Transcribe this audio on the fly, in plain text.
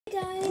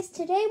Guys,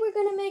 today we're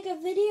going to make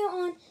a video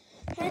on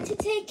how to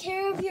take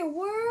care of your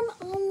worm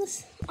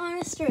on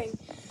a string.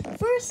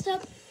 First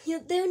up,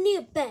 they'll need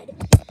a bed.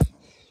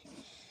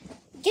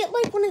 Get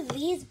like one of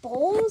these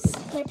bowls.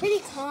 They're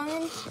pretty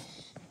common,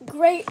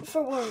 great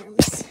for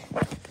worms.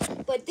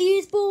 But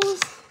these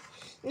bowls,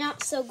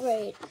 not so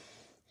great.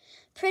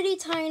 Pretty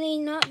tiny,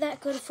 not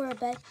that good for a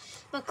bed,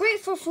 but great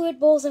for food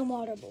bowls and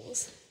water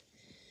bowls.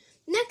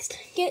 Next,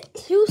 get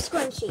 2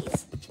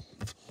 scrunchies.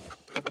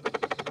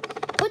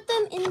 Put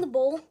them in the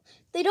bowl.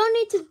 They don't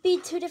need to be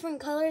 2 different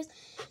colors.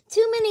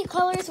 Too many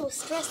colors will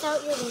stress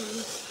out your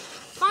worm.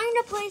 Find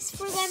a place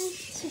for them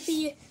to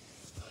be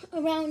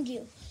around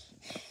you.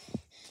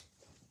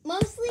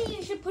 Mostly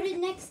you should put it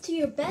next to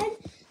your bed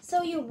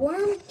so your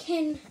worm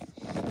can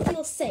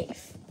feel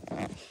safe.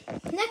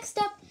 Next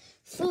up,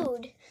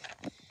 food.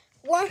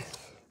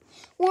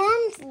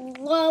 Worms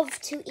love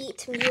to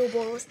eat meal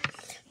bowls.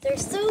 They're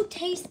so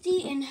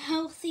tasty and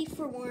healthy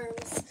for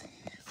worms.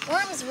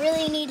 Worms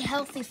really need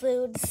healthy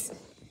foods,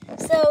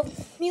 so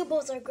meal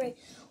bowls are great.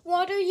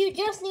 Water, you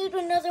just need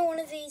another one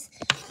of these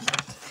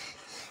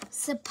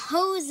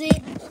supposed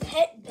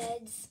pet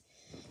beds.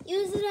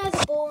 Use it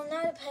as a bowl,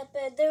 not a pet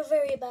bed. They're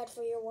very bad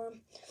for your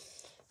worm.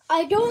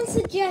 I don't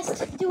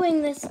suggest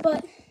doing this,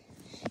 but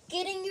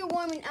getting your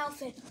worm an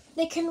outfit.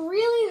 They can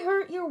really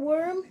hurt your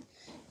worm,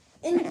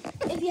 and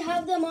if you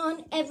have them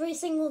on every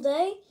single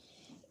day,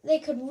 they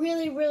could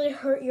really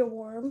hurt your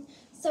worm.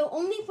 So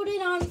only put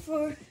it on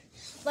for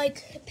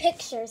like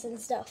pictures and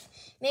stuff.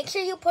 Make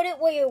sure you put it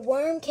where your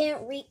worm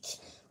can't reach,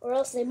 or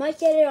else they might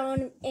get it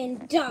on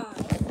and die.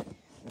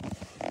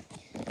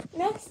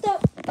 Next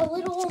up, a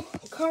little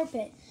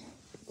carpet.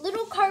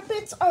 Little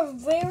carpets are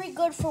very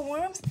good for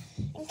worms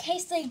in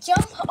case they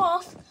jump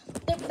off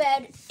their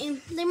bed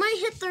and they might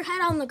hit their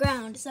head on the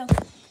ground. So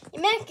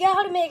you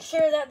gotta make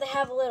sure that they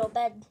have a little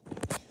bed,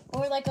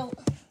 or like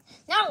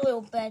not a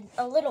little bed,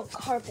 a little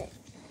carpet.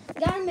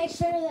 You gotta make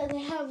sure that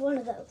they have one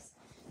of those.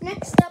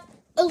 Next up,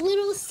 a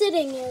little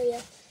sitting area.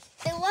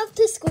 They love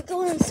to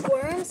squiggle and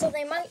squirm, so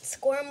they might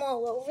squirm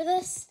all over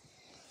this.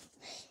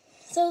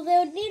 So they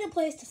would need a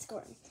place to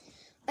squirm.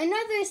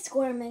 Another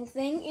squirming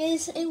thing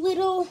is a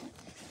little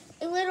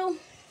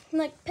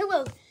like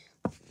pillow.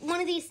 One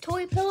of these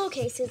toy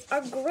pillowcases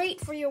are great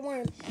for your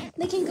worm.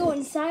 They can go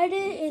inside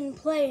it and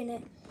play in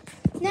it.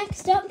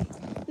 Next up,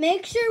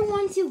 make sure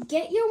once you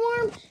get your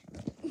worm,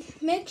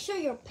 make sure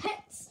your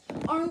pets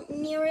aren't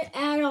near it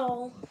at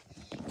all,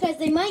 because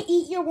they might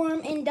eat your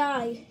worm and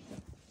die.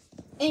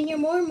 And your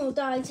worm will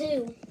die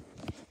too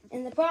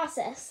in the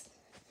process.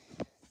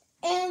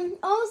 And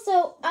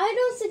also, I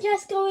don't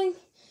suggest going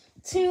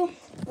to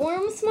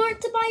WormSmart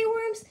to buy your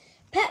worms.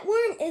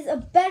 PetWorm is a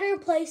better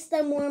place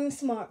than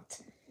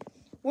WormSmart.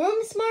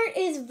 WormSmart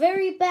is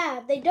very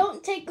bad. They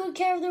don't take good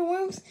care of their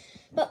worms,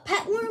 but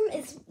PetWorm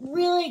is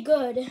really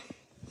good.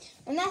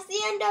 And that's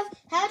the end of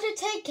how to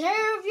take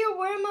care of your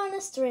worm on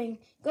a string.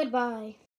 Goodbye.